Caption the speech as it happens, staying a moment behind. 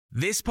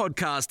This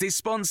podcast is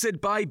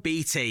sponsored by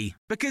BT,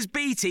 because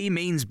BT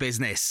means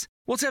business.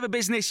 Whatever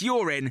business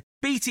you're in,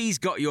 BT's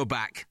got your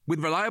back, with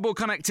reliable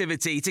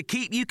connectivity to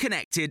keep you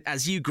connected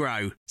as you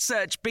grow.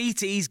 Search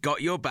BT's got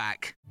your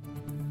back.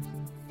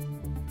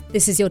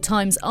 This is your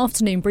Times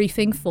afternoon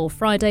briefing for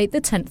Friday,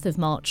 the 10th of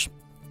March.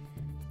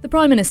 The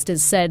Prime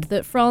Minister's said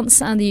that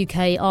France and the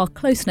UK are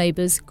close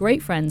neighbours,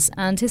 great friends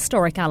and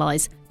historic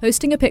allies,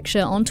 posting a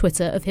picture on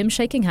Twitter of him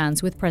shaking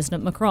hands with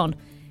President Macron.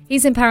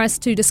 He's in Paris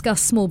to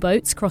discuss small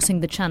boats crossing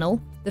the Channel.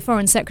 The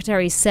Foreign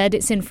Secretary said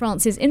it's in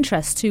France's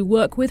interest to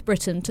work with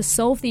Britain to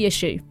solve the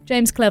issue.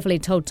 James Cleverly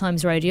told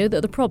Times Radio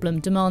that the problem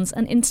demands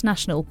an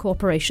international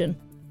cooperation.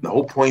 The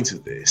whole point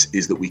of this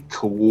is that we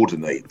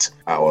coordinate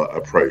our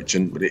approach,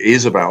 but it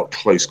is about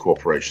close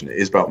cooperation. It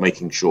is about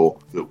making sure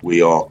that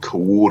we are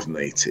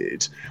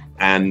coordinated.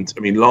 And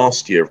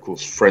last year, of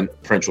course,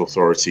 French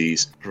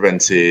authorities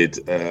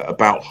prevented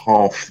about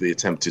half the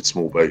attempted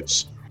small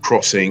boats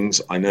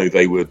crossings. I know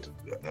they would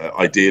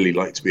ideally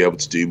like to be able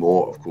to do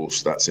more. Of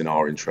course, that's in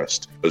our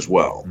interest as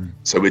well.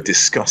 So we're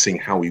discussing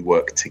how we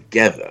work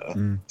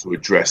together to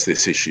address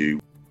this issue.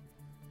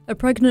 A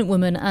pregnant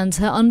woman and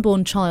her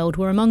unborn child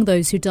were among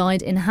those who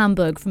died in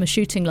Hamburg from a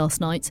shooting last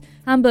night.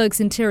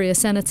 Hamburg's Interior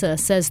Senator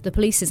says the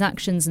police's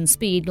actions and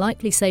speed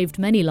likely saved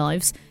many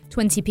lives.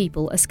 20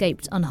 people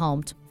escaped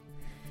unharmed.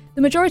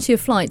 The majority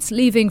of flights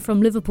leaving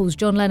from Liverpool's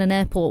John Lennon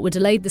Airport were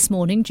delayed this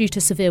morning due to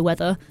severe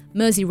weather.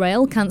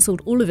 Merseyrail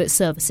cancelled all of its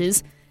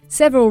services.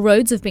 Several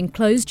roads have been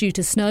closed due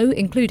to snow,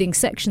 including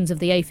sections of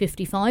the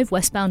A55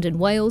 westbound in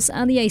Wales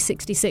and the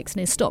A66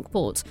 near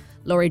Stockport.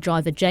 Lorry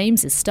driver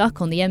James is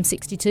stuck on the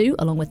M62,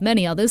 along with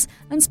many others,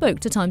 and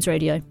spoke to Times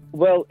Radio.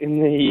 Well, in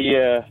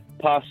the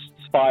past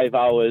 5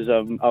 hours,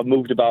 I've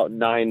moved about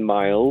 9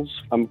 miles.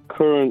 I'm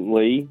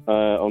currently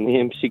on the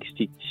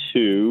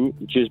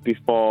M62, just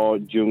before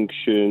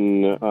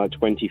junction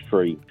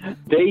 23.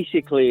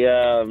 Basically,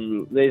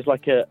 there's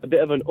like a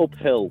bit of an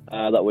uphill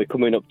that we're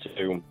coming up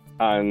to,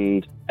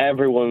 and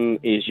everyone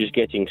is just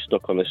getting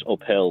stuck on this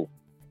uphill.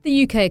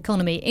 The UK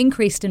economy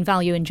increased in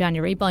value in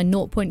January by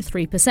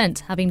 0.3%,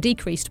 having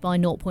decreased by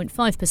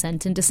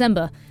 0.5% in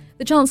December.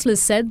 The Chancellor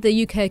said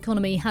the UK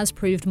economy has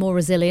proved more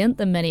resilient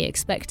than many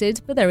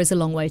expected, but there is a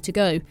long way to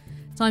go.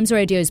 Times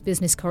Radio's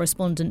business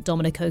correspondent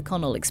Dominic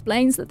O'Connell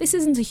explains that this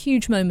isn't a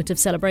huge moment of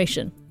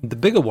celebration. The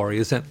bigger worry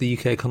is that the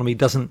UK economy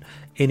doesn't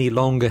any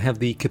longer have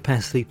the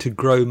capacity to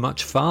grow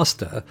much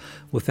faster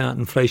without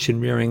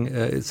inflation rearing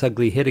its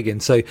ugly head again.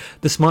 So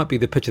this might be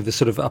the picture, the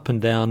sort of up and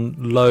down,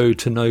 low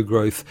to no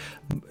growth.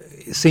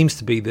 It seems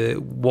to be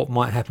what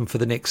might happen for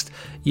the next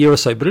year or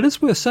so. But it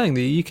is worth saying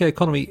the UK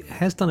economy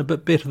has done a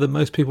bit better than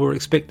most people were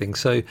expecting.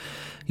 So,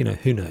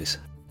 who knows?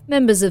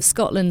 Members of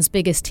Scotland's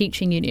biggest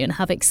teaching union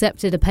have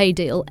accepted a pay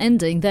deal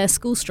ending their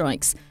school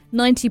strikes.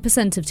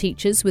 90% of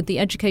teachers with the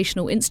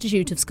Educational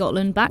Institute of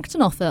Scotland backed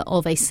an offer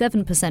of a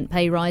 7%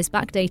 pay rise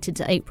backdated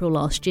to April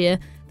last year.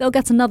 They'll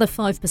get another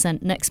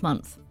 5% next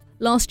month.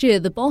 Last year,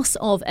 the boss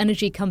of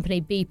energy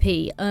company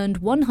BP earned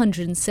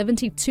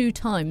 172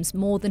 times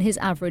more than his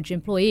average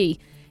employee.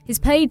 His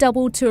pay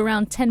doubled to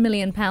around £10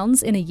 million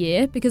in a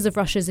year because of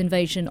Russia's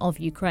invasion of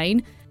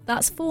Ukraine.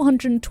 That's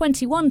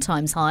 421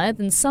 times higher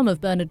than some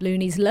of Bernard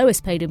Looney's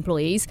lowest paid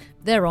employees.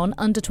 They're on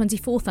under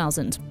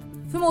 $24,000.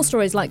 For more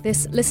stories like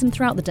this, listen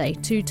throughout the day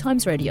to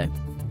Times Radio.